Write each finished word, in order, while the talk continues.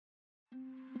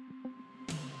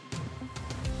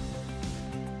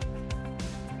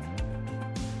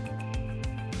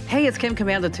Hey, it's Kim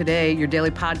Komando Today, your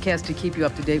daily podcast to keep you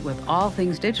up to date with all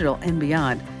things digital and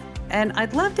beyond. And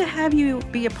I'd love to have you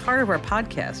be a part of our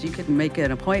podcast. You can make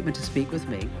an appointment to speak with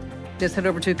me. Just head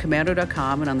over to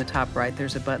komando.com, and on the top right,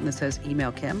 there's a button that says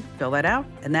Email Kim. Fill that out,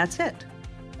 and that's it.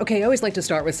 Okay, I always like to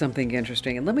start with something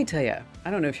interesting. And let me tell you, I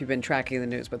don't know if you've been tracking the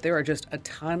news, but there are just a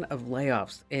ton of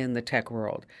layoffs in the tech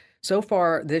world. So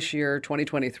far this year,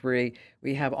 2023,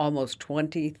 we have almost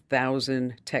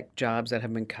 20,000 tech jobs that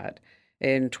have been cut.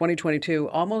 In 2022,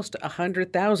 almost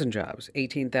 100,000 jobs,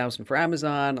 18,000 for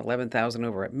Amazon, 11,000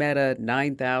 over at Meta,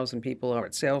 9,000 people over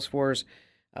at Salesforce,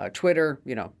 Twitter,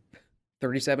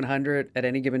 3,700 at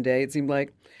any given day, it seemed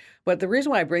like. But the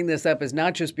reason why I bring this up is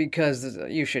not just because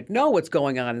you should know what's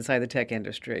going on inside the tech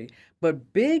industry,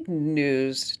 but big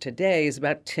news today is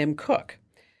about Tim Cook.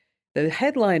 The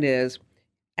headline is,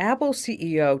 Apple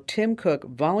CEO Tim Cook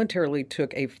voluntarily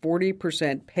took a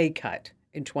 40% pay cut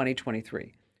in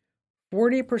 2023.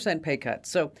 40% pay cut.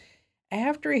 So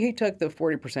after he took the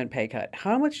 40% pay cut,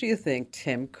 how much do you think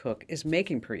Tim Cook is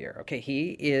making per year? Okay,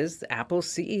 he is Apple's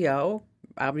CEO,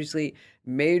 obviously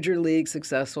major league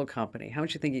successful company. How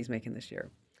much do you think he's making this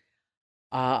year?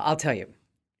 I'll tell you,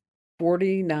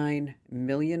 $49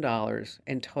 million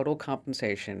in total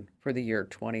compensation for the year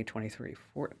 2023.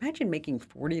 Imagine making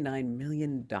 $49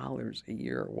 million a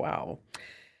year. Wow.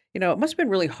 It must have been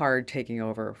really hard taking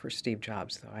over for Steve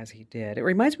Jobs, though, as he did. It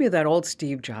reminds me of that old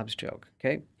Steve Jobs joke,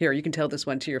 okay? Here, you can tell this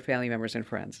one to your family members and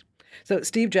friends. So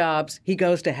Steve Jobs, he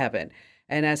goes to heaven.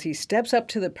 And as he steps up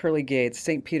to the pearly gates,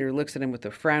 St. Peter looks at him with a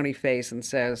frowny face and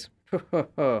says,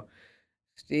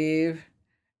 Steve,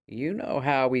 you know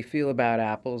how we feel about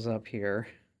apples up here.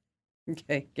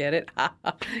 Okay, get it?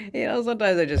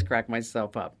 Sometimes I just crack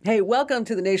myself up. Hey, welcome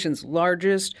to the nation's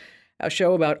largest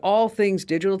show about all things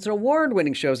digital. It's an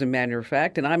award-winning show, as a matter of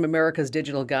fact, and I'm America's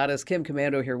digital goddess, Kim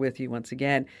Komando, here with you once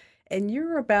again. And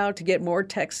you're about to get more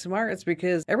tech smarts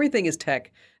because everything is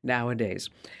tech nowadays.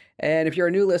 And if you're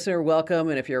a new listener, welcome.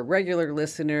 And if you're a regular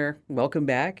listener, welcome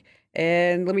back.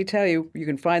 And let me tell you, you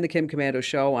can find the Kim Komando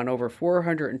Show on over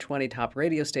 420 top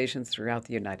radio stations throughout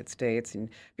the United States. And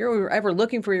if you're ever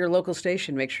looking for your local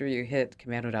station, make sure you hit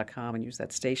komando.com and use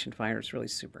that station finder. It's really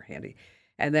super handy.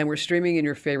 And then we're streaming in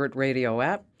your favorite radio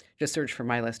app. Just search for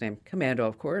my last name, Komando,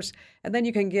 of course. And then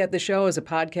you can get the show as a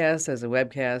podcast, as a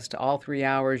webcast, all 3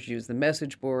 hours. Use the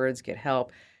message boards, get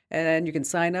help. And you can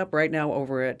sign up right now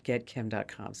over at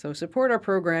getkim.com. So support our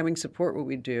programming, support what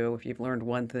we do. If you've learned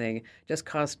one thing, just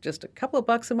costs just a couple of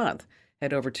bucks a month.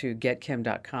 Head over to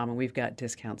getkim.com, and we've got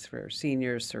discounts for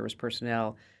seniors, service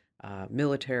personnel,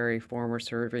 military, former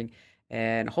serving,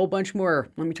 and a whole bunch more.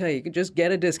 Let me tell you, you can just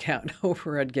get a discount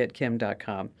over at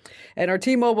getkim.com. And our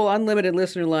T-Mobile Unlimited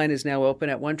listener line is now open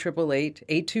at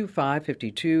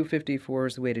 1-888-825-5254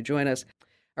 is the way to join us.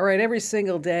 All right, every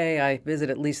single day I visit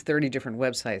at least 30 different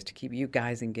websites to keep you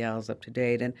guys and gals up to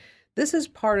date. And this is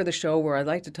part of the show where I'd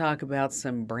like to talk about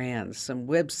some brands, some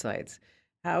websites,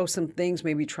 how some things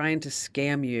may be trying to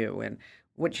scam you and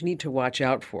what you need to watch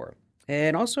out for.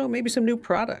 And also maybe some new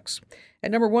products.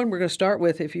 And number one, we're going to start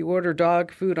with, if you order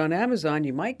dog food on Amazon,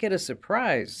 you might get a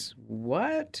surprise.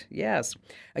 What? Yes.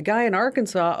 A guy in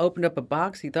Arkansas opened up a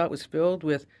box he thought was filled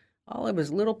with all of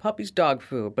his little puppy's dog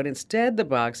food. But instead, the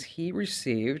box, he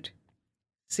received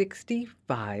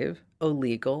 65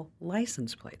 illegal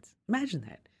license plates. Imagine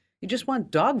that. You just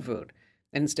want dog food,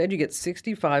 and instead you get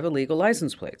 65 illegal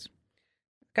license plates.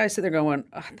 Guys sit there going,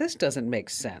 this doesn't make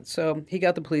sense. So he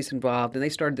got the police involved, and they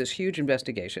started this huge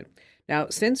investigation. Now,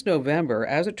 since November,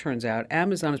 as it turns out,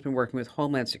 Amazon has been working with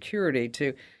Homeland Security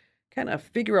to kind of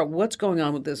figure out what's going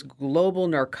on with this global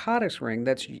narcotics ring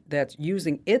that's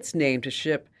using its name to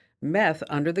ship meth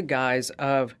under the guise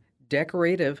of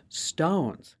decorative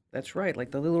stones. That's right,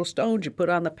 like the little stones you put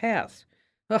on the path.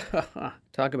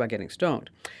 Talk about getting stoned.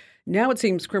 Now it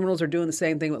seems criminals are doing the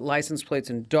same thing with license plates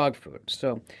and dog food.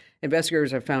 So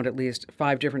investigators have found at least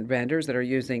 5 different vendors that are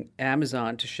using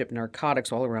Amazon to ship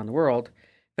narcotics all around the world.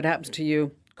 If it happens to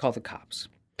you, call the cops.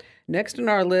 Next on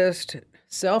our list,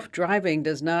 self-driving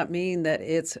does not mean that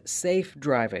it's safe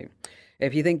driving.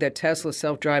 If you think that Tesla's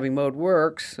self-driving mode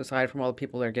works, aside from all the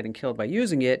people that are getting killed by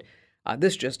using it,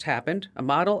 this just happened. A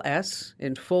Model S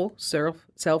in full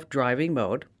self-driving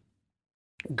mode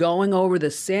going over the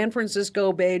San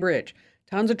Francisco Bay Bridge.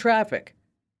 Tons of traffic.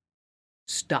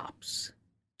 Stops.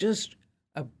 Just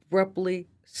abruptly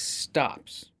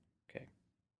stops. Okay.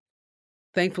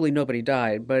 Thankfully, nobody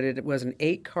died, but it was an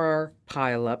 8-car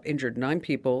pileup, injured 9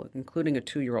 people, including a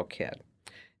 2-year-old kid.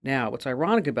 Now, what's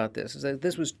ironic about this is that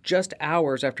this was just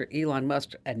hours after Elon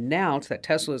Musk announced that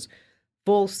Tesla's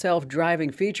full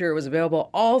self-driving feature was available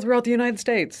all throughout the United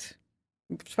States.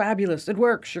 It's fabulous. It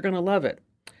works. You're going to love it.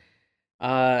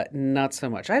 Not so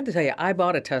much. I have to tell you, I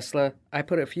bought a Tesla. I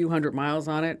put a few hundred miles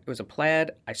on it. It was a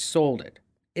Plaid. I sold it.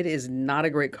 It is not a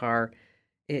great car.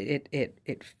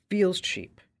 It feels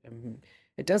cheap.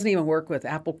 It doesn't even work with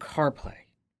Apple CarPlay.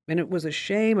 And it was a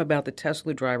shame about the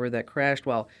Tesla driver that crashed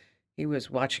while he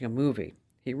was watching a movie.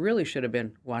 He really should have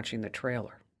been watching the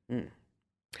trailer.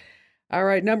 All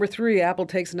right, number 3, Apple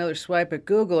takes another swipe at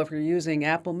Google if you're using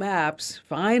Apple Maps.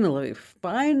 Finally,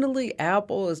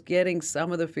 Apple is getting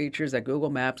some of the features that Google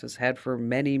Maps has had for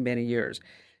many, many years.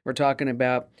 We're talking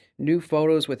about new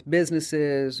photos with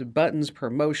businesses, buttons,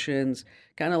 promotions,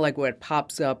 kind of like what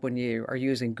pops up when you are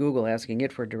using Google asking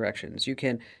it for directions. You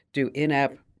can do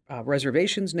in-app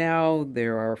reservations now.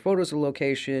 There are photos of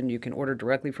location. You can order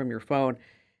directly from your phone.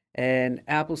 And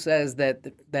Apple says that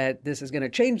this is going to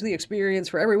change the experience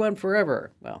for everyone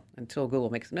forever. Well, until Google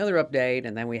makes another update,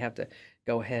 and then we have to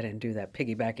go ahead and do that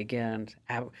piggyback again,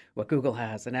 what Google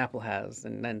has and Apple has,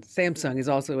 and then Samsung is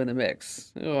also in the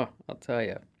mix. Oh, I'll tell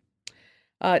you.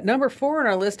 Number 4 on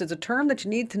our list is a term that you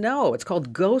need to know. It's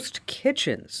called ghost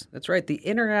kitchens. That's right, the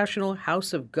International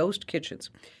House of Ghost Kitchens.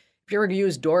 If you ever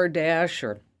use DoorDash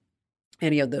or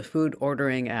any of the food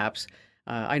ordering apps,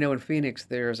 I know in Phoenix,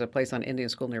 there's a place on Indian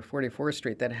School near 44th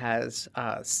Street that has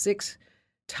 6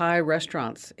 Thai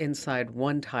restaurants inside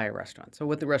one Thai restaurant. So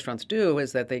what the restaurants do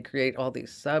is that they create all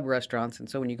these sub-restaurants. And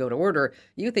so when you go to order,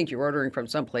 you think you're ordering from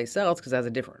someplace else because it has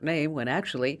a different name, when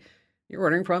actually you're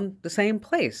ordering from the same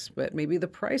place, but maybe the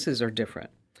prices are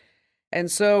different.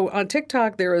 And so on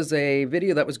TikTok, there is a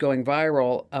video that was going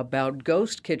viral about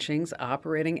ghost kitchens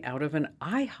operating out of an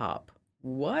IHOP.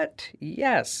 What?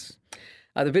 Yes.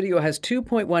 The video has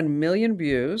 2.1 million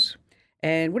views.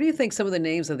 And what do you think some of the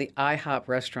names of the IHOP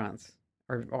restaurants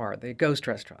are, the ghost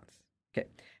restaurants? Okay.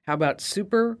 How about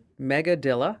Super Mega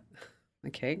Dilla?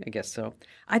 Okay, I guess so.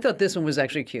 I thought this one was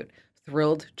actually cute.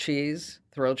 Thrilled cheese.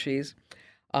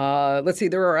 Let's see,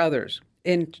 there are others.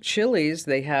 In Chili's,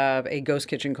 they have a ghost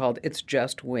kitchen called It's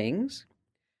Just Wings.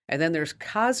 And then there's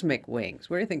Cosmic Wings.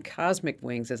 Where do you think Cosmic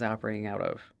Wings is operating out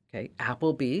of? Okay,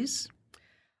 Applebee's.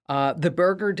 The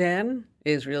Burger Den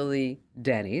is really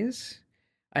Denny's.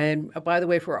 And by the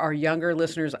way, for our younger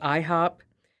listeners, IHOP,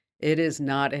 it is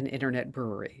not an internet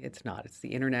brewery. It's not. It's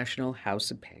the International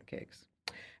House of Pancakes.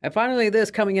 And finally,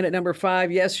 this coming in at number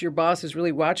 5. Yes, your boss is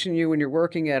really watching you when you're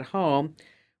working at home.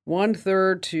 One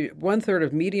third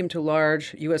of medium to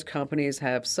large U.S. companies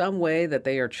have some way that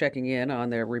they are checking in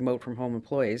on their remote from home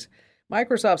employees.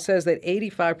 Microsoft says that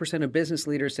 85% of business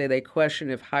leaders say they question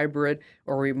if hybrid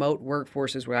or remote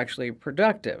workforces were actually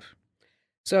productive.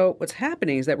 So what's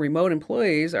happening is that remote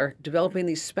employees are developing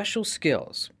these special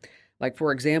skills. Like,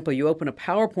 for example, you open a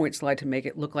PowerPoint slide to make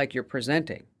it look like you're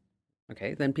presenting.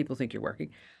 Okay, then people think you're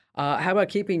working. How about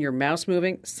keeping your mouse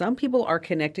moving? Some people are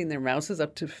connecting their mouses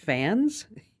up to fans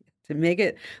to make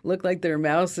it look like their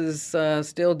mouse is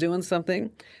still doing something.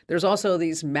 There's also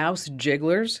these mouse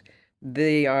jigglers.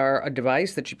 They are a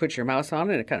device that you put your mouse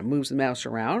on and it kind of moves the mouse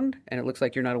around and it looks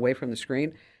like you're not away from the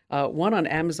screen. One on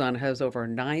Amazon has over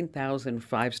 9,000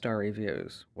 5-star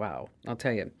reviews. Wow, I'll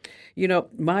tell you. You know,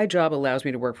 my job allows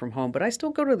me to work from home, but I still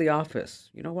go to the office.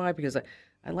 You know why? Because I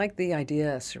like the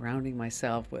idea of surrounding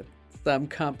myself with some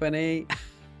company.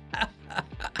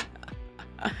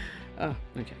 Oh,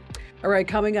 okay. All right,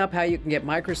 coming up, how you can get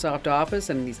Microsoft Office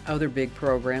and these other big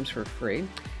programs for free.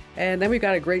 And then we've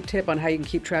got a great tip on how you can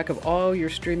keep track of all your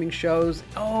streaming shows.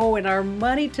 Oh, and our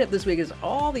money tip this week is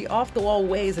all the off-the-wall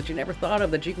ways that you never thought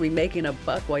of that you can be making a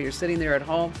buck while you're sitting there at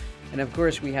home. And of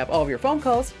course, we have all of your phone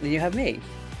calls, and you have me,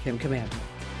 Kim Komando.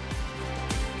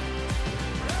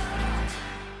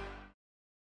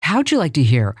 How'd you like to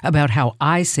hear about how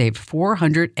I saved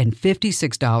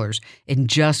 $456 in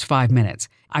just 5 minutes?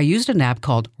 I used an app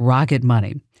called Rocket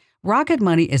Money. Rocket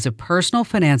Money is a personal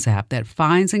finance app that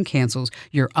finds and cancels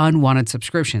your unwanted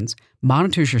subscriptions,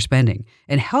 monitors your spending,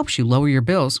 and helps you lower your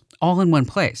bills all in one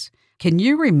place. Can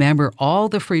you remember all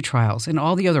the free trials and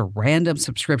all the other random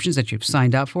subscriptions that you've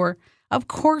signed up for? Of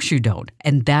course you don't,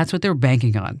 and that's what they're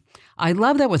banking on. I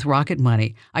love that with Rocket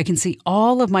Money, I can see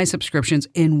all of my subscriptions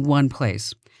in one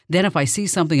place. Then if I see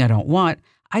something I don't want,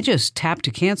 I just tap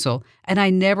to cancel, and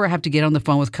I never have to get on the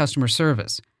phone with customer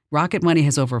service. Rocket Money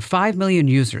has over 5 million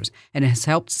users and has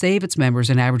helped save its members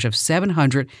an average of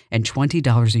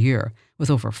 $720 a year, with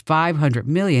over 500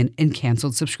 million in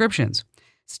canceled subscriptions.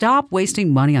 Stop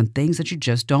wasting money on things that you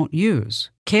just don't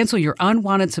use. Cancel your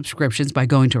unwanted subscriptions by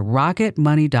going to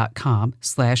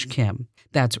rocketmoney.com/Kim.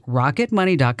 That's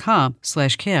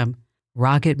rocketmoney.com/Kim.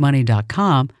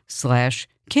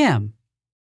 rocketmoney.com/Kim.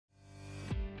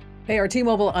 Hey, our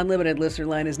T-Mobile Unlimited listener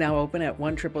line is now open at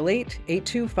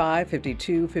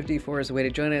 1-888-825-5254 is the way to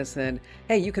join us. And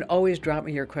hey, you can always drop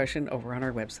me your question over on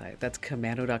our website. That's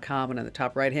komando.com. And in the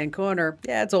top right-hand corner,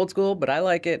 yeah, it's old school, but I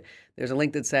like it. There's a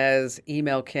link that says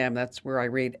Email Kim. That's where I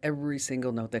read every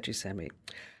single note that you send me.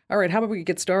 All right, how about we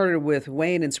get started with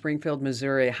Wayne in Springfield,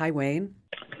 Missouri. Hi, Wayne.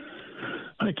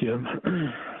 Hi, Kim.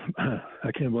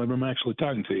 I can't believe I'm actually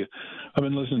talking to you. I've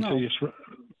been listening to you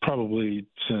probably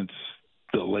since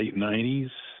the late 90s.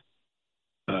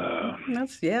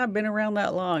 I've been around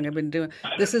that long. I've been doing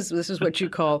this is what you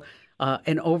call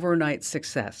an overnight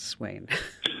success, Wayne.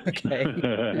 Okay.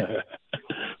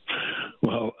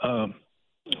 Well,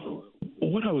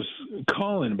 what I was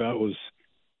calling about was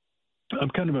I'm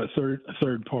kind of a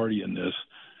third party in this.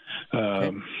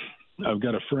 Okay. I've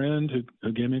got a friend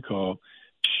who gave me a call.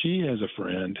 She has a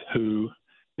friend who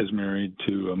is married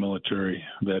to a military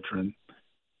veteran.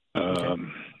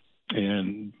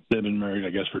 And they've been married,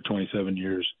 I guess, for 27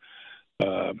 years.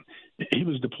 He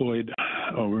was deployed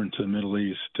over into the Middle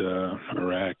East,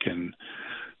 Iraq, and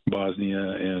Bosnia,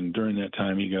 and during that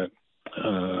time he got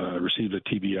received a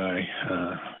TBI,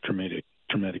 traumatic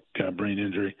brain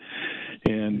injury,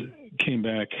 and came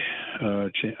back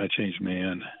a changed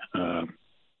man.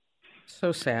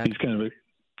 So sad. He's kind of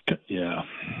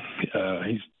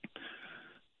he's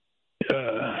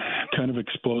kind of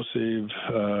explosive,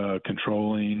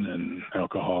 controlling, and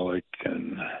alcoholic.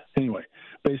 And anyway,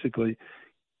 basically,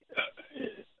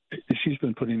 she's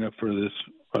been putting up for this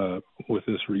with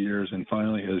this for years, and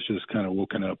finally has just kind of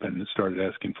woken up and started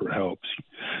asking for help.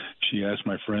 She asked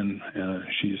my friend;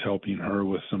 she's helping her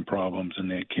with some problems,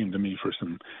 and they came to me for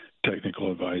some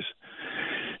technical advice.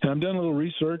 And I've done a little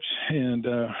research, and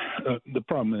the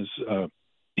problem is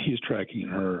he's tracking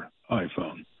her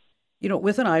iPhone. You know,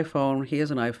 with an iPhone, he has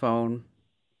an iPhone,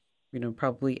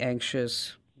 probably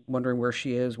anxious, wondering where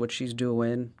she is, what she's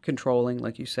doing, controlling,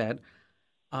 like you said.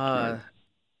 Right.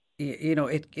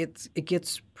 It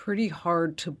gets pretty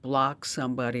hard to block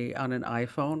somebody on an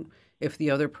iPhone if the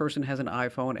other person has an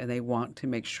iPhone and they want to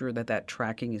make sure that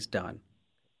tracking is done.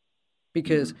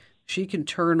 Because she can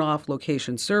turn off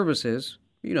location services,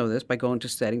 you know this, by going to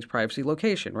settings, privacy,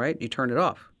 location, right? You turn it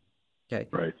off. Okay.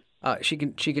 Right. She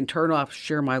can turn off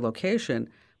share my location,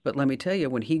 but let me tell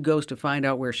you, when he goes to find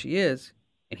out where she is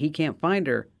and he can't find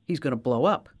her, he's going to blow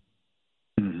up.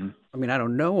 Mm-hmm. I mean, I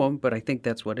don't know him, but I think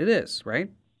that's what it is,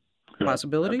 right? Yeah,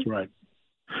 Possibility? That's right.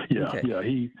 Yeah, okay. Yeah.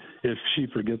 If she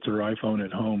forgets her iPhone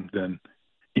at home, then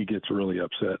he gets really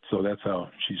upset. So that's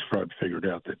how she's probably figured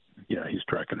out that, he's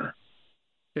tracking her.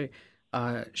 Okay.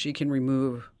 She can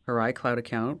remove her iCloud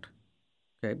account.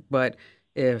 Okay. But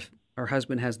if her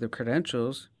husband has the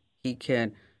credentials, he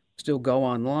can still go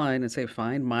online and say,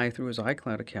 find Mai through his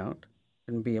iCloud account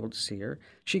and be able to see her.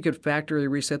 She could factory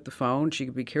reset the phone. She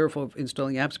could be careful of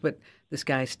installing apps, but this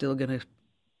guy's still going to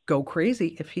go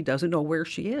crazy if he doesn't know where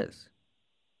she is.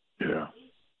 Yeah.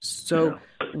 So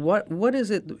what is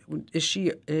it? Is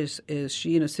she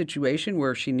in a situation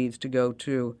where she needs to go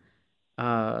to,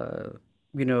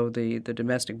 the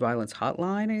domestic violence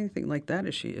hotline, anything like that?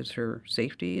 Is her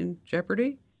safety in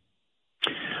jeopardy?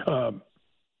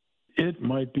 It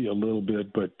might be a little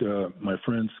bit, but my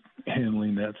friend's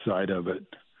handling that side of it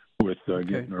with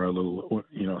getting her a little,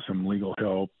 some legal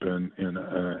help and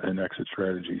an exit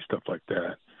strategy, stuff like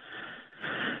that.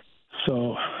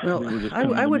 So, well,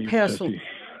 I would pass.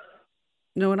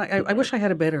 No, and I wish I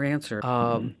had a better answer.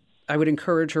 I would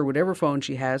encourage her, whatever phone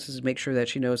she has, is make sure that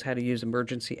she knows how to use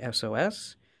emergency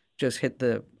SOS. Just hit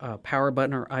the power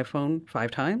button on her iPhone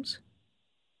 5 times,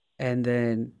 and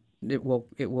then it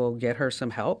will get her some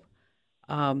help.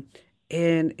 And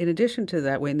in addition to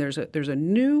that, Wayne, there's a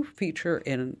new feature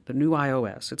in the new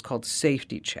iOS. It's called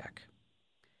Safety Check.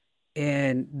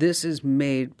 And this is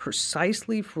made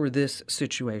precisely for this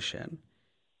situation,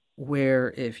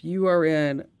 where if you are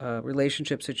in a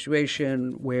relationship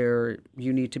situation where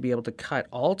you need to be able to cut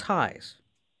all ties,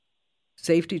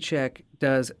 Safety Check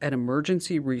does an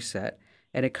emergency reset,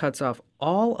 and it cuts off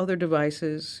all other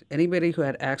devices, anybody who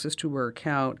had access to her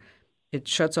account. It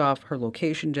shuts off her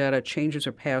location data, changes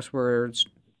her passwords,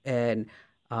 and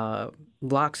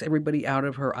locks everybody out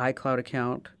of her iCloud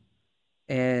account.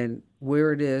 And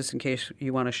where it is, in case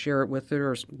you want to share it with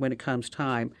her or when it comes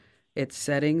time, it's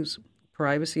settings,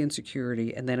 privacy and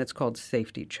security, and then it's called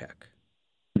Safety Check.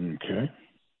 Okay.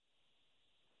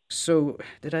 So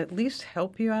did I at least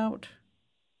help you out?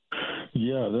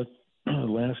 Yeah, that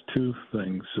last two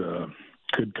things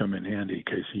could come in handy in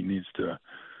case he needs to,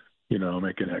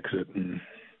 make an exit and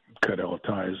cut all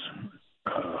ties.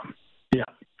 I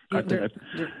think that's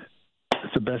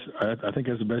the best. I think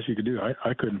that's the best you could do.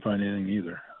 I couldn't find anything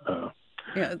either.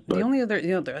 Yeah, the But only other,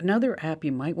 another app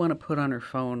you might want to put on her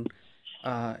phone,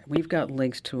 we've got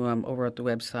links to them over at the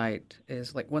website,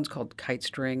 is like one's called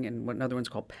Kitestring and another one's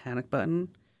called Panic Button.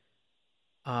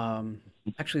 Um,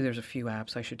 Actually, there's a few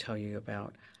apps I should tell you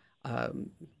about.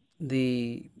 Um,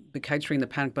 the Kitestring, the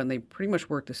Panic Button, they pretty much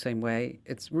work the same way.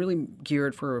 It's really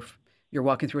geared for if you're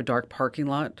walking through a dark parking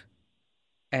lot,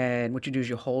 and what you do is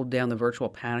you hold down the virtual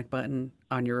panic button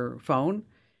on your phone,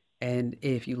 and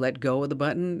if you let go of the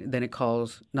button, then it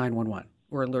calls 911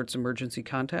 or alerts emergency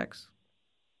contacts.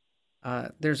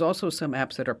 There's also some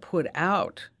apps that are put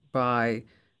out by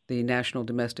the National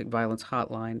Domestic Violence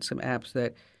Hotline, some apps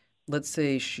that, let's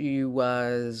say she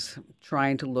was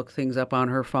trying to look things up on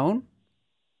her phone,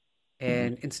 mhm.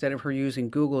 and instead of her using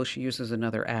Google, she uses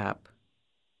another app.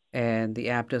 And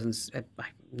the app doesn't, I'm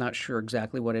not sure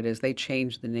exactly what it is. They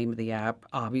change the name of the app,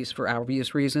 for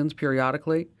obvious reasons,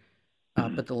 periodically.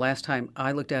 But the last time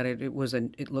I looked at it,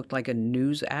 it looked like a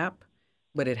news app,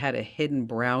 but it had a hidden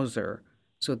browser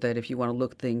so that if you want to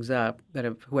look things up, that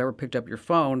if whoever picked up your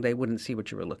phone, they wouldn't see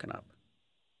what you were looking up.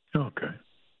 Okay.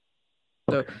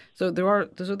 So, Okay. so there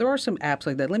are some apps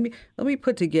like that. Let me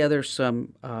put together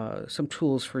some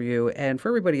tools for you, and for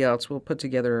everybody else, we'll put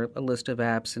together a list of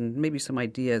apps and maybe some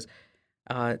ideas.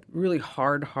 Really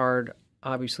hard,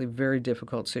 obviously very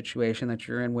difficult situation that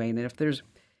you're in, Wayne. And if there's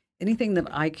anything that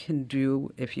I can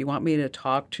do, if you want me to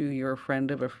talk to your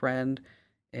friend of a friend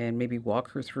and maybe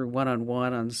walk her through one on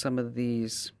one on some of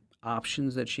these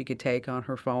options that she could take on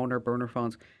her phone or burner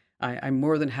phones, I'm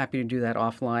more than happy to do that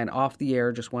offline, off the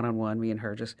air, just one on one, me and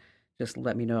her. Just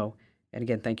let me know. And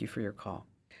again, thank you for your call.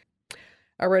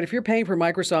 All right, if you're paying for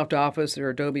Microsoft Office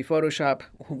or Adobe Photoshop,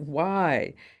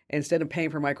 why? Instead of paying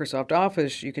for Microsoft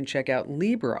Office, you can check out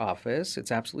LibreOffice.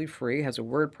 It's absolutely free, has a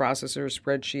word processor,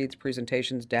 spreadsheets,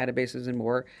 presentations, databases, and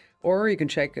more. Or you can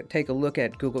take a look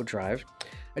at Google Drive.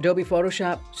 Adobe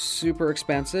Photoshop, super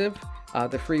expensive.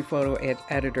 The free photo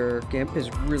editor GIMP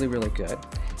is really, really good.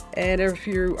 And if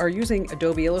you are using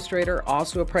Adobe Illustrator,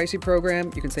 also a pricey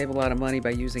program, you can save a lot of money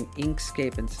by using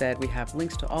Inkscape instead. We have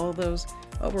links to all of those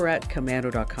over at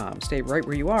komando.com. Stay right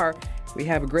where you are. We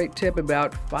have a great tip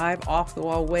about 5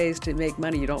 off-the-wall ways to make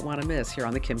money you don't want to miss here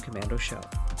on The Kim Komando Show.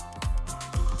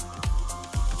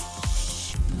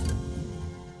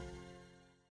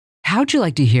 How'd you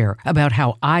like to hear about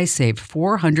how I saved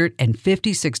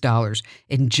 $456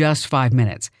 in just 5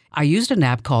 minutes? I used an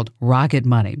app called Rocket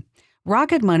Money.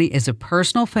 Rocket Money is a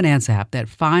personal finance app that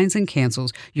finds and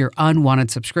cancels your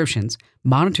unwanted subscriptions,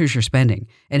 monitors your spending,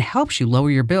 and helps you lower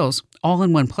your bills all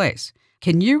in one place.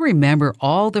 Can you remember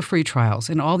all the free trials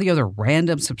and all the other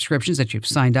random subscriptions that you've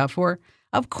signed up for?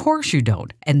 Of course you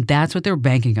don't, and that's what they're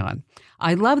banking on.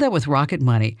 I love that with Rocket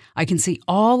Money, I can see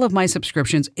all of my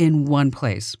subscriptions in one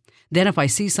place. Then if I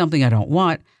see something I don't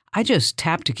want, I just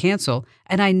tap to cancel,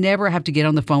 and I never have to get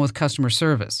on the phone with customer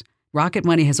service. Rocket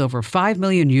Money has over 5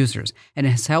 million users and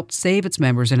has helped save its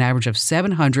members an average of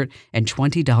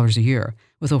 $720 a year,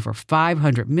 with over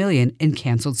 500 million in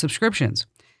canceled subscriptions.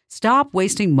 Stop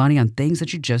wasting money on things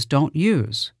that you just don't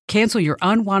use. Cancel your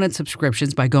unwanted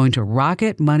subscriptions by going to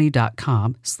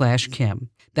rocketmoney.com/Kim.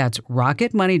 That's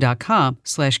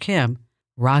rocketmoney.com/Kim.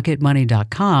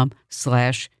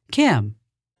 rocketmoney.com/Kim.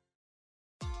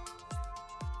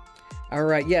 All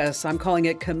right, yes, I'm calling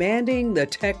it Commanding the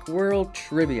Tech World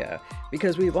Trivia,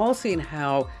 because we've all seen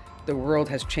how the world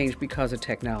has changed because of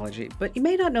technology, but you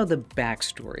may not know the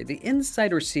backstory, the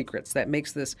insider secrets that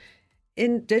makes this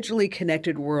digitally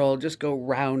connected world just go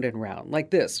round and round, like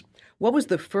this. What was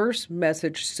the first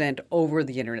message sent over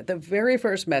the internet? The very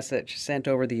first message sent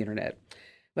over the internet.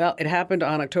 Well, it happened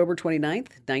on October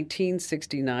 29th,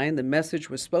 1969. The message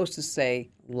was supposed to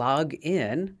say log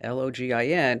in,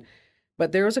 Login,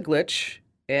 but there was a glitch,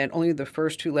 and only the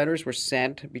first 2 letters were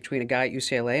sent between a guy at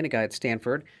UCLA and a guy at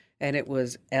Stanford, and it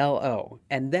was LO.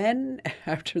 And then,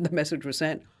 after the message was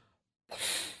sent,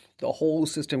 the whole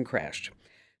system crashed.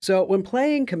 So when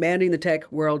playing Commanding the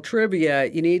Tech World Trivia,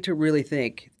 you need to really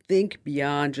think. Think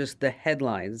beyond just the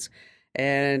headlines.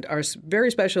 And our very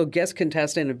special guest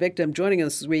contestant and victim joining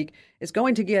us this week is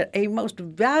going to get a most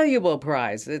valuable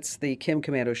prize. It's the Kim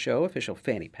Komando Show official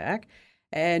fanny pack.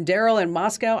 And Daryl in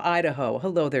Moscow, Idaho.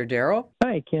 Hello there, Daryl.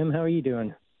 Hi, Kim. How are you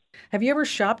doing? Have you ever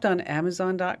shopped on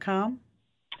Amazon.com?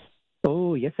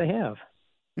 Oh, yes, I have.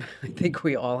 I think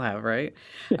we all have, right?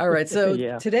 All right. So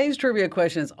Yeah. Today's trivia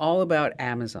question is all about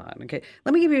Amazon. Okay.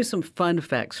 Let me give you some fun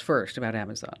facts first about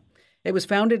Amazon. It was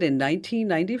founded in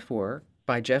 1994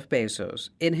 by Jeff Bezos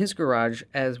in his garage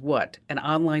as what? An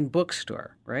online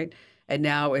bookstore, right? And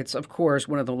now it's, of course,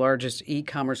 one of the largest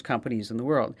e-commerce companies in the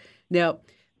world. Now,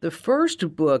 the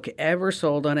first book ever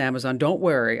sold on Amazon, don't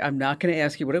worry, I'm not going to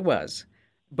ask you what it was,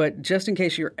 But just in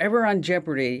case you're ever on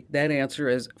Jeopardy, that answer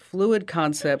is fluid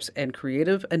concepts and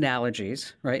creative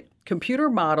analogies, right? Computer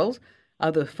models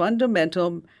are the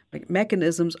fundamental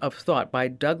mechanisms of thought by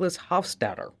Douglas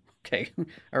Hofstadter. Okay,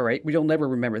 all right, you'll never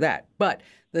remember that.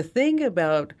 The thing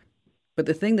about, but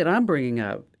the thing that I'm bringing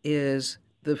up is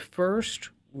the first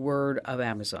word of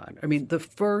Amazon. I mean, the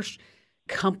first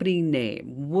company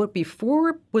name. What before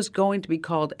it was going to be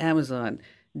called Amazon,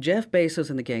 Jeff Bezos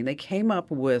and the gang, they came up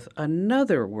with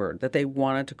another word that they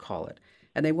wanted to call it.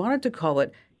 And they wanted to call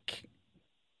it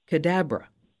cadabra,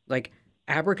 like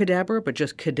abracadabra, but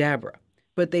just cadabra.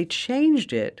 But they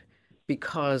changed it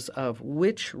because of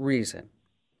which reason?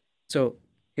 So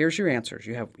here's your answers.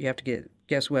 You have to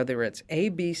guess whether it's A,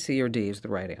 B, C, or D is the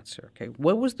right answer. Okay.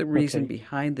 What was the reason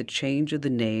behind the change of the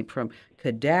name from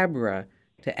cadabra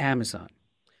to Amazon?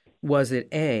 Was it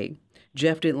A,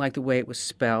 Jeff didn't like the way it was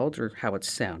spelled or how it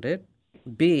sounded?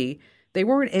 B, they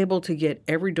weren't able to get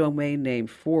every domain name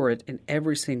for it in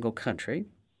every single country?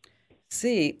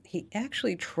 C, he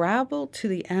actually traveled to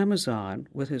the Amazon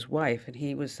with his wife and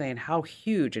he was saying how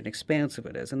huge and expansive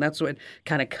it is, and that's what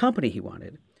kind of company he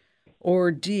wanted.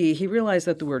 Or D, he realized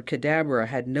that the word cadabra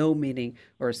had no meaning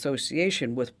or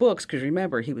association with books because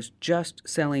remember, he was just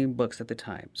selling books at the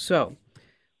time. So,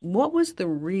 what was the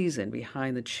reason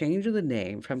behind the change of the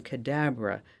name from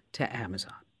cadabra to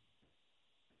Amazon?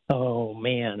 Oh,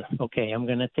 man. Okay, I'm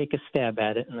going to take a stab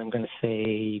at it, and I'm going to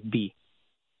say B.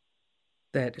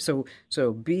 So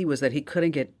B was that he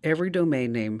couldn't get every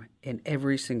domain name in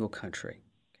every single country.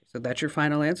 Okay, so that's your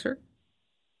final answer?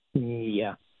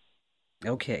 Yeah.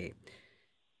 Okay.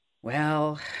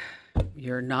 Well,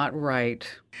 you're not right.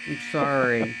 I'm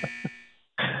sorry.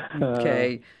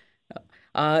 Okay.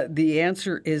 The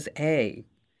answer is A.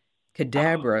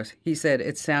 Cadabra. He said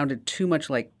it sounded too much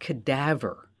like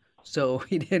cadaver. So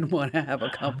he didn't want to have a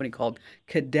company called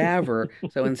Cadaver.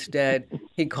 So instead,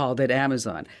 he called it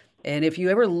Amazon. And if you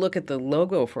ever look at the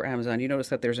logo for Amazon, you notice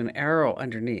that there's an arrow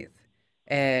underneath.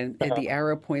 And the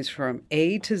arrow points from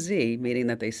A to Z, meaning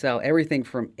that they sell everything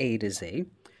from A to Z.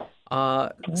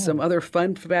 Some other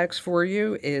fun facts for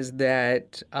you is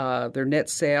that their net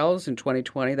sales in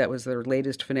 2020, that was their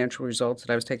latest financial results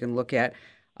that I was taking a look at,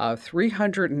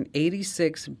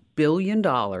 $386 billion.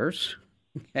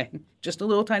 Okay, just a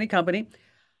little tiny company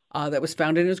that was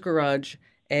founded in his garage,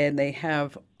 and they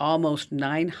have almost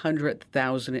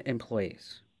 900,000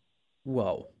 employees.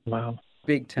 Whoa. Wow.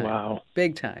 Big time. Wow.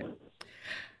 Big time.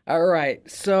 All right.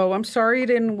 So I'm sorry you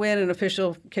didn't win an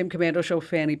official Kim Komando Show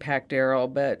fanny pack,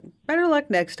 Daryl, but better luck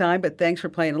next time. But thanks for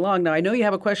playing along. Now, I know you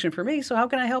have a question for me, so how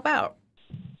can I help out?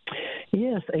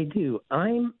 Yes, I do.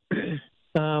 I'm,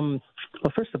 well,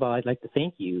 first of all, I'd like to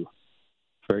thank you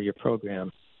for your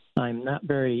program. I'm not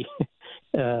very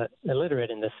illiterate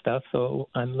in this stuff, so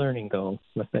I'm learning, though,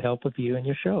 with the help of you and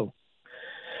your show.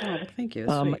 Oh, well, thank you.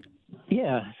 That's sweet.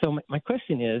 Yeah, so my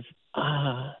question is,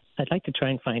 I'd like to try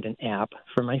and find an app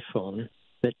for my phone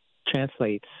that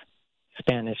translates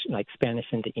Spanish, like Spanish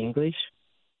into English,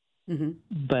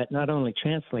 but not only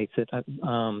translates it,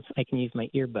 I can use my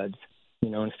earbuds. You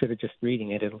know, instead of just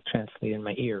reading it, it'll translate in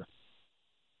my ear.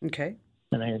 Okay.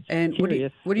 And what are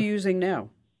you using now?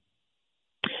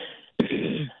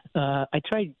 I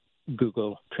tried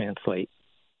Google Translate,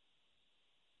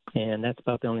 and that's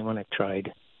about the only one I've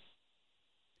tried.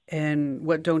 And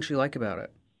what don't you like about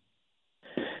it?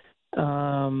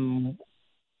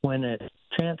 When it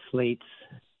translates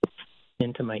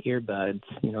into my earbuds,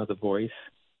 you know, the voice,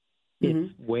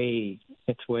 it's way,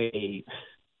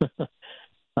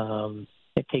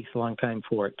 it takes a long time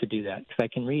for it to do that because I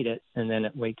can read it and then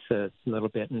it waits a little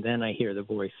bit and then I hear the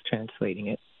voice translating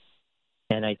it.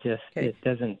 And it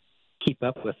doesn't keep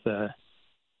up with the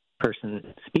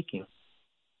person speaking.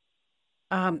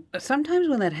 Sometimes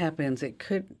when that happens, it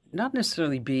could not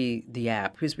necessarily be the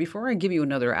app. Because before I give you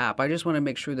another app, I just want to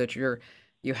make sure that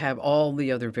you have all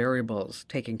the other variables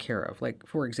taken care of. Like,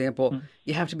 for example,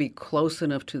 you have to be close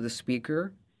enough to the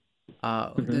speaker,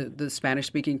 the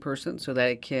Spanish-speaking person, so that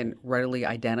it can readily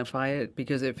identify it.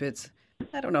 Because if it's,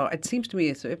 I don't know, it seems to me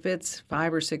if it's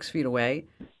 5 or 6 feet away,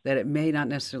 that it may not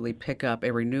necessarily pick up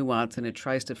every nuance, and it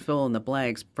tries to fill in the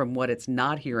blanks from what it's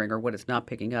not hearing or what it's not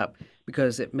picking up,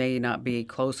 because it may not be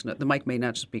close enough. The mic may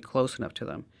not just be close enough to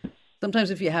them.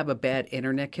 Sometimes if you have a bad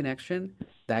internet connection,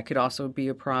 that could also be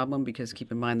a problem, because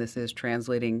keep in mind this is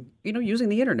translating, using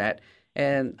the internet.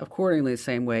 And accordingly, the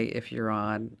same way if you're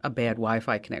on a bad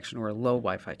Wi-Fi connection or a low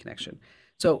Wi-Fi connection.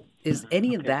 So is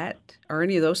any of that, are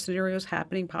any of those scenarios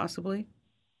happening possibly?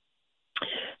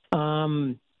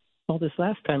 Well, this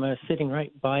last time I was sitting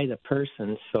right by the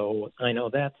person, so I know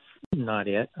that's not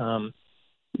it.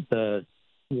 The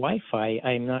Wi-Fi,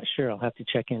 I'm not sure. I'll have to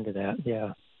check into that.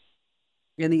 Yeah.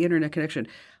 And the internet connection.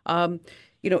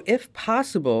 If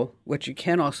possible, what you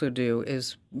can also do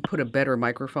is put a better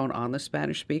microphone on the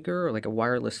Spanish speaker, or like a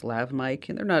wireless lav mic,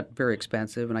 and they're not very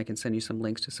expensive, and I can send you some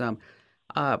links to some.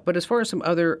 But as far as some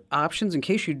other options, in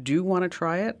case you do want to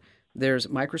try it, there's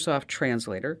Microsoft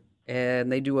Translator,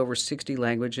 and they do over 60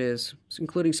 languages,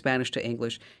 including Spanish to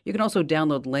English. You can also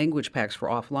download language packs for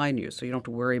offline use, so you don't have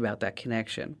to worry about that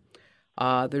connection.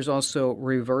 There's also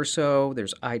Reverso,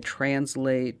 there's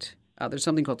iTranslate. There's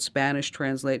something called Spanish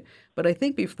Translate. But I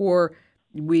think before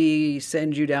we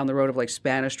send you down the road of like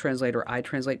Spanish Translate or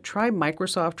iTranslate, try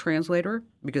Microsoft Translator,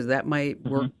 because that might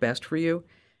work best for you.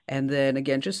 And then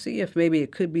again, just see if maybe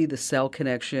it could be the cell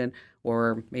connection,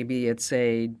 or maybe it's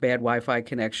a bad Wi-Fi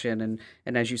connection.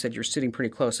 And as you said, you're sitting pretty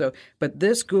close. But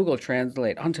this Google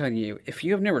Translate, I'm telling you, if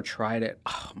you have never tried it,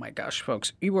 oh my gosh,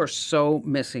 folks, you are so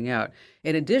missing out.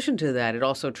 In addition to that, it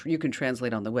also you can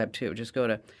translate on the web too. Just go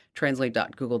to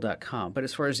translate.google.com. But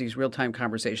as far as these real-time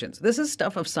conversations, this is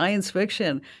stuff of science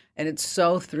fiction, and it's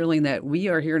so thrilling that we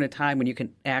are here in a time when you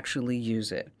can actually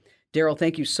use it. Daryl,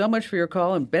 thank you so much for your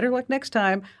call, and better luck next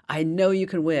time. I know you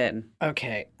can win.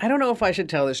 Okay, I don't know if I should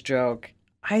tell this joke.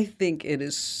 I think it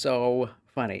is so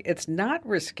funny. It's not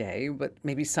risque, but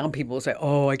maybe some people will say,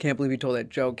 oh, I can't believe you told that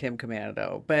joke, Kim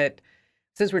Komando. But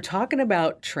since we're talking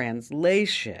about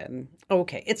translation,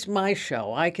 okay, it's my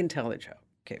show. I can tell the joke.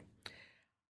 Okay,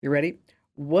 you ready?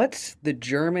 What's the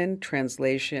German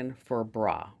translation for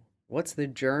bra? What's the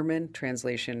German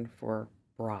translation for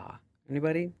bra?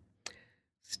 Anybody?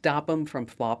 Stop them from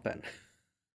flopping.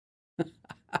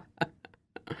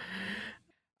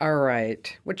 All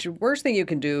right. What's the worst thing you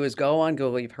can do is go on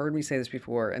Google. You've heard me say this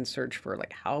before, and search for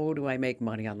like, how do I make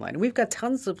money online? And we've got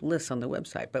tons of lists on the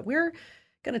website, but we're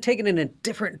going to take it in a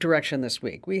different direction this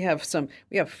week. We have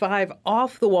 5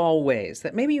 off-the-wall ways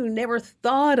that maybe you never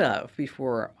thought of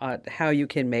before how you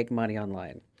can make money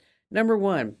online. Number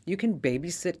 1, you can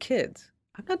babysit kids.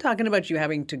 I'm not talking about you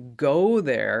having to go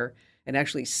there and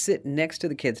actually sit next to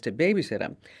the kids to babysit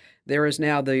them. There is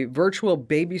now the Virtual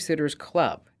Babysitters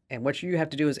Club. And what you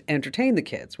have to do is entertain the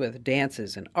kids with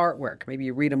dances and artwork. Maybe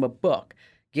you read them a book,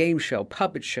 game show,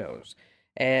 puppet shows,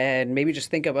 and maybe just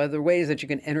think of other ways that you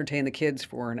can entertain the kids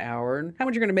for an hour. And how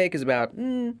much you're going to make is about,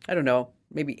 I don't know,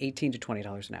 maybe $18 to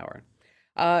 $20 an hour.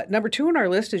 Number 2 on our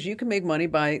list is you can make money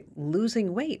by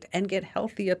losing weight and get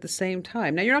healthy at the same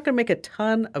time. Now, you're not going to make a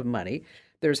ton of money.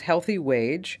 There's Healthy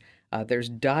Wage. There's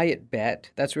Diet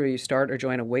Bet. That's where you start or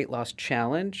join a weight loss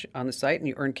challenge on the site, and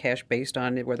you earn cash based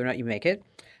on whether or not you make it.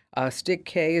 Stick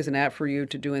K is an app for you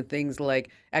to doing things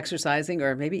like exercising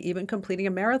or maybe even completing a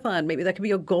marathon. Maybe that could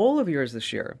be a goal of yours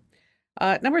this year.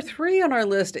 Number 3 on our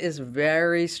list is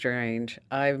very strange.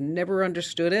 I've never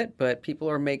understood it, but people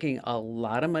are making a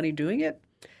lot of money doing it.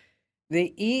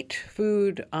 They eat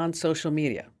food on social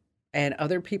media, and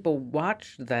other people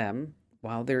watch them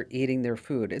while they're eating their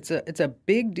food. It's a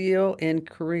big deal in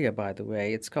Korea, by the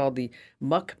way. It's called the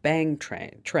mukbang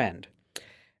trend.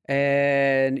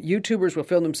 And YouTubers will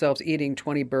film themselves eating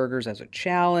 20 burgers as a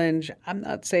challenge. I'm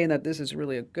not saying that this is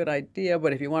really a good idea,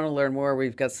 but if you want to learn more,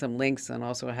 we've got some links and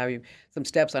also some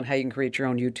steps on how you can create your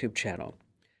own YouTube channel.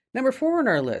 Number 4 on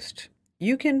our list,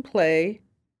 you can play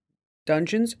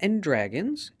Dungeons and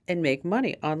Dragons and make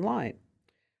money online.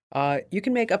 You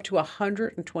can make up to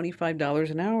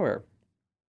 $125 an hour.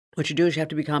 What you do is you have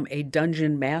to become a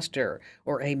dungeon master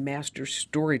or a master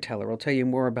storyteller. I'll tell you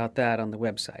more about that on the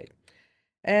website.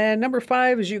 And number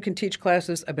 5 is you can teach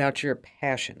classes about your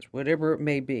passions, whatever it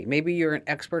may be. Maybe you're an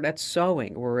expert at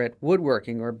sewing or at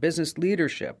woodworking or business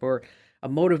leadership or a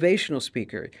motivational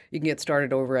speaker. You can get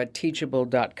started over at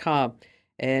teachable.com.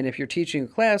 And if you're teaching a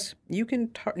class, you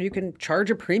can charge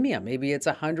a premium. Maybe it's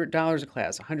 $100 a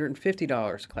class,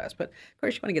 $150 a class. But of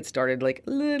course, you want to get started like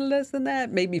a little less than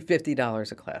that, maybe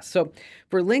 $50 a class. So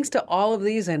for links to all of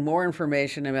these and more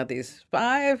information about these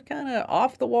 5 kind of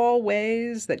off-the-wall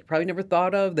ways that you probably never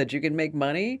thought of that you can make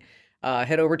money,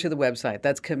 head over to the website.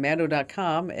 That's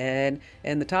komando.com. And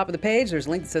in the top of the page, there's a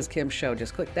link that says Kim Show.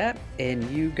 Just click that and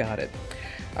you got it.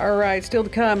 All right, still to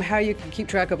come, how you can keep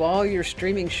track of all your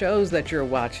streaming shows that you're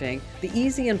watching the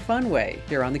easy and fun way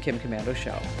here on The Kim Komando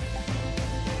Show.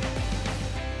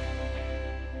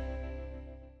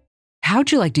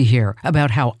 How'd you like to hear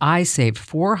about how I saved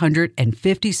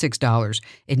 $456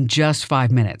 in just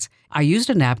 5 minutes? I used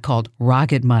an app called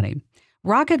Rocket Money.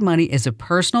 Rocket Money is a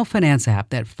personal finance app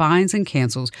that finds and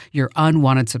cancels your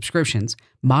unwanted subscriptions,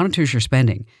 monitors your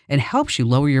spending, and helps you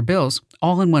lower your bills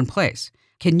all in one place.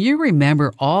 Can you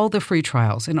remember all the free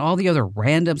trials and all the other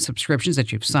random subscriptions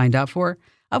that you've signed up for?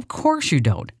 Of course you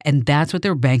don't, and that's what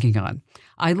they're banking on.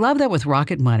 I love that with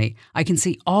Rocket Money, I can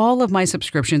see all of my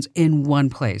subscriptions in one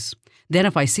place. Then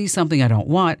if I see something I don't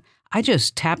want, I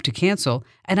just tap to cancel,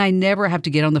 and I never have to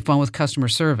get on the phone with customer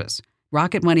service.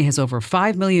 Rocket Money has over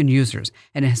 5 million users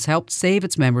and has helped save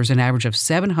its members an average of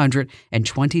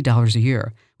 $720 a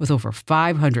year, with over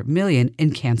 500 million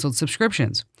in canceled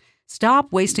subscriptions.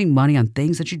 Stop wasting money on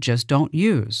things that you just don't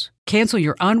use. Cancel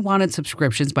your unwanted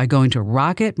subscriptions by going to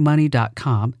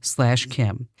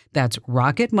rocketmoney.com/Kim. That's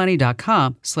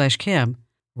rocketmoney.com/Kim.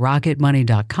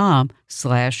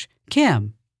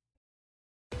 rocketmoney.com/Kim.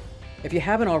 If you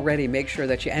haven't already, make sure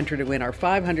that you enter to win our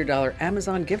 $500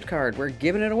 Amazon gift card. We're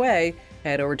giving it away.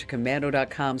 Head over to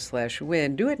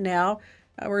komando.com/win. Do it now.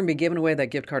 We're going to be giving away that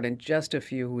gift card in just a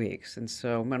few weeks. And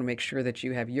so I'm going to make sure that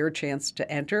you have your chance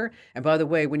to enter. And by the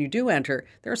way, when you do enter,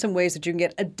 there are some ways that you can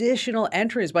get additional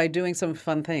entries by doing some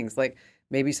fun things, like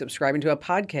maybe subscribing to a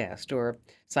podcast or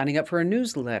signing up for a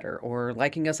newsletter or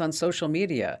liking us on social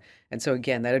media. And so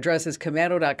again, that address is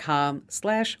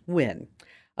komando.com/win.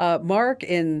 Mark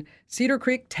in Cedar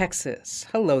Creek, Texas.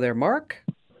 Hello there, Mark.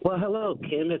 Well, hello,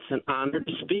 Kim. It's an honor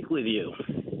to speak with you.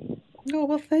 Oh,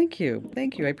 well, thank you.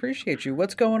 Thank you. I appreciate you.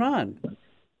 What's going on?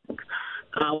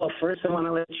 Well, first, I want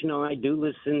to let you know I do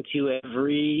listen to you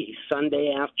every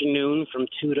Sunday afternoon from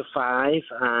 2 to 5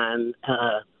 on,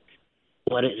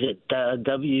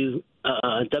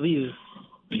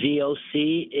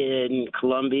 WVOC in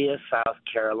Columbia, South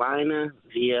Carolina,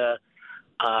 via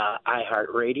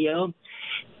iHeartRadio.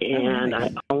 And I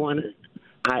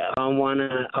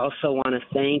also want to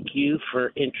thank you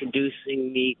for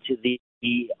introducing me to the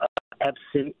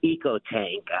Epson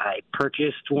EcoTank. I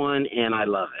purchased one and I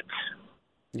love it.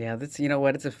 Yeah, that's, you know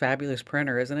what? It's a fabulous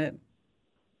printer, isn't it?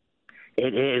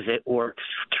 It is. It works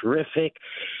terrific,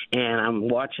 and I'm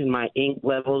watching my ink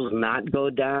levels not go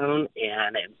down,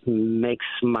 and it makes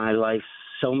my life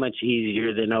so much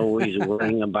easier than always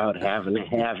worrying about having to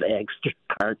have extra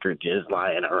cartridges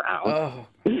lying around. Oh,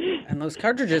 and those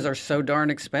cartridges are so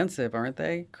darn expensive, aren't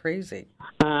they? Crazy.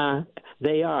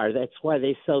 They are. That's why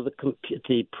they sell the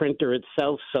printer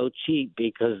itself so cheap,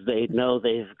 because they know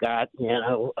they've got,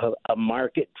 a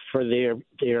market for their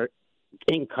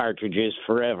ink cartridges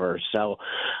forever. So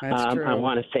I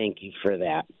want to thank you for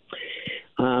that.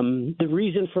 The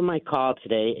reason for my call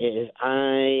today is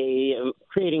I am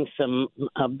creating some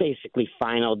basically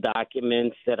final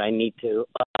documents that I need to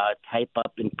type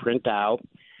up and print out.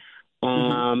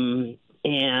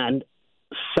 And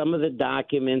some of the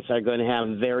documents are going to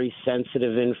have very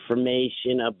sensitive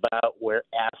information about where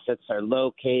assets are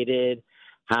located,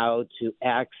 how to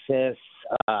access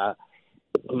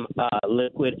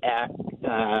liquid assets,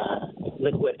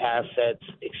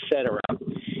 etc.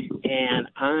 And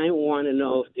I want to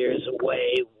know if there's a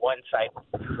way, once I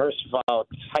first of all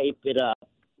type it up,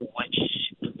 which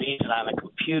is on a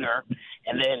computer,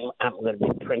 and then I'm going to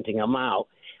be printing them out.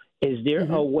 Is there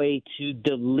a way to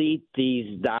delete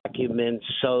these documents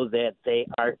so that they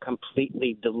are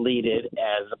completely deleted,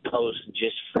 as opposed to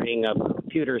just freeing up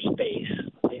computer space,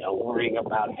 worrying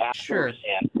about hackers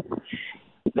and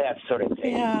that sort of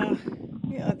thing?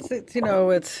 Yeah, it's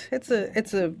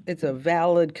a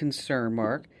valid concern,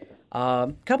 Mark.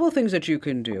 Couple of things that you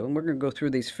can do, and we're going to go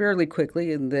through these fairly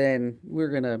quickly, and then we're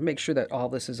going to make sure that all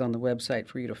this is on the website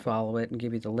for you to follow it and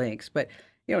give you the links. But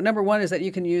number one is that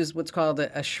you can use what's called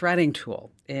a shredding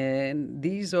tool. And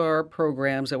these are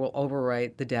programs that will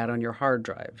overwrite the data on your hard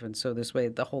drive. And so this way,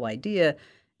 the whole idea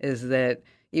is that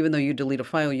even though you delete a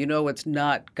file, it's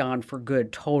not gone for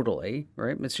good totally,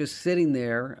 right? It's just sitting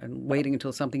there and waiting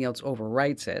until something else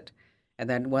overwrites it. And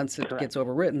then once it gets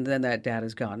overwritten, then that data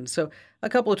is gone. So a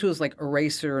couple of tools like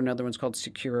Eraser, another one's called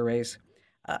Secure Erase.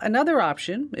 Another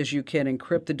option is you can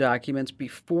encrypt the documents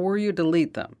before you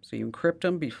delete them. So you encrypt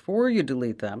them before you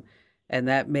delete them, and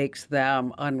that makes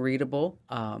them unreadable.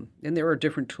 And there are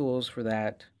different tools for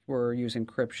that for using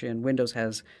encryption. Windows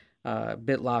has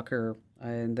BitLocker,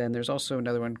 and then there's also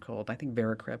another one called, I think,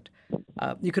 Veracrypt.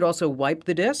 You could also wipe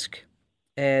the disk,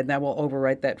 and that will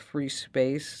overwrite that free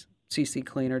space. CC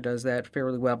Cleaner does that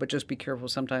fairly well, but just be careful.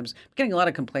 Sometimes I'm getting a lot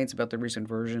of complaints about the recent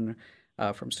version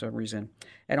from some reason.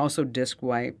 And also disk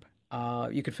wipe.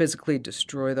 You could physically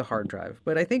destroy the hard drive.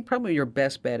 But I think probably your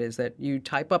best bet is that you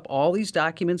type up all these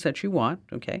documents that you want,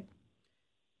 okay?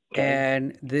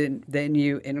 And then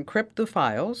you encrypt the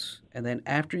files. And then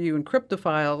after you encrypt the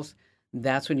files,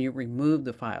 that's when you remove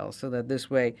the files, so that this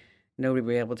way nobody will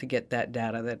be able to get that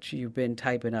data that you've been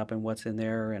typing up and what's in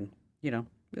there. And,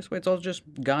 this way it's all just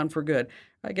gone for good.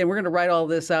 Again, we're going to write all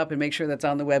this up and make sure that's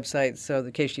on the website. So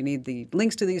in case you need the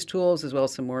links to these tools as well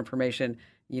as some more information,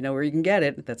 you know where you can get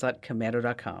it. That's at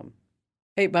komando.com.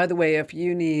 Hey, by the way, if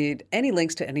you need any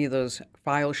links to any of those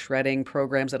file shredding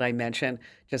programs that I mentioned,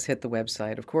 just hit the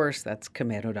website. Of course, that's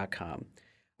commando.com.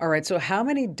 All right, so how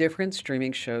many different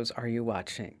streaming shows are you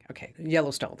watching? Okay,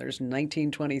 Yellowstone, there's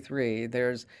 1923.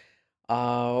 There's,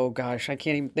 oh gosh, I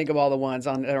can't even think of all the ones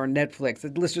on or Netflix. The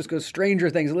list just goes Stranger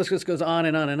Things. The list just goes on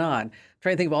and on and on. I'm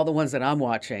trying to think of all the ones that I'm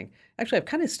watching. Actually, I've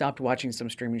kind of stopped watching some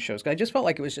streaming shows 'cause I just felt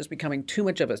like it was just becoming too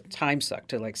much of a time suck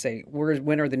to like say,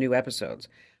 when are the new episodes?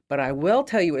 But I will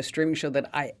tell you a streaming show that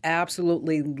I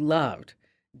absolutely loved,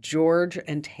 George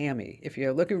and Tammy. If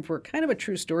you're looking for kind of a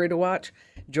true story to watch,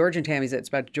 George and Tammy's it's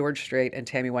about George Strait and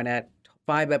Tammy Wynette.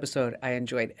 5 episode. I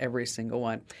enjoyed every single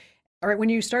one. All right, when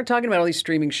you start talking about all these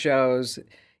streaming shows,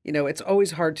 it's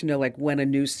always hard to know like when a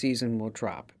new season will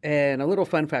drop. And a little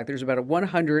fun fact, there's about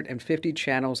 150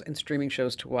 channels and streaming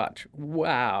shows to watch.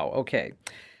 Wow, okay.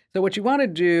 So what you want to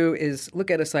do is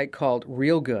look at a site called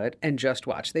Real Good and Just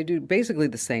Watch. They do basically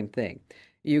the same thing.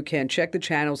 You can check the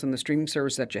channels and the streaming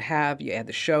service that you have. You add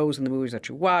the shows and the movies that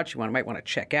you watch. Might want to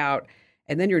check out.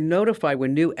 And then you're notified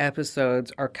when new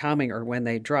episodes are coming or when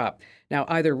they drop. Now,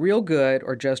 either Real Good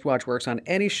or Just Watch works on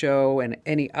any show and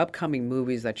any upcoming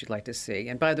movies that you'd like to see.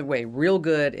 And by the way, Real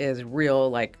Good is real,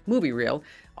 like movie reel,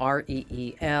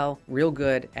 REEL, Real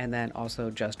Good, and then also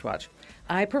Just Watch.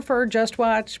 I prefer Just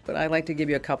Watch, but I like to give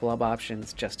you a couple of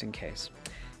options just in case.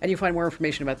 And you find more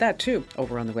information about that too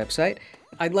over on the website.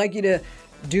 I'd like you to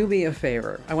do me a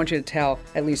favor. I want you to tell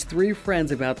at least 3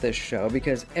 friends about this show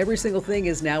because every single thing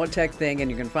is now a tech thing,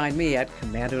 and you can find me at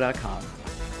commando.com.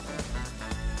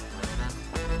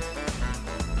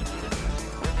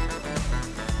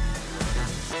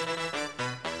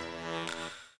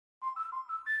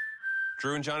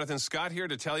 Drew and Jonathan Scott here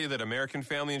to tell you that American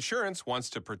Family Insurance wants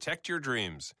to protect your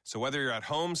dreams. So whether you're at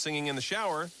home singing in the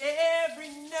shower, every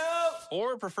note,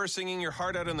 or prefer singing your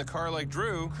heart out in the car like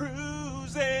Drew,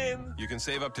 cruising, you can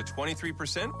save up to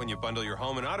 23% when you bundle your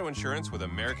home and auto insurance with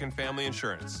American Family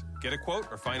Insurance. Get a quote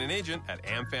or find an agent at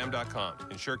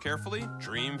amfam.com. Insure carefully,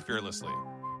 dream fearlessly.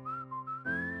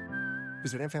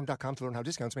 Visit amfam.com to learn how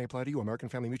discounts may apply to you. American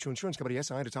Family Mutual Insurance Company,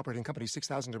 SI, and its operating company,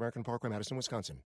 6000 American Parkway, Madison, Wisconsin.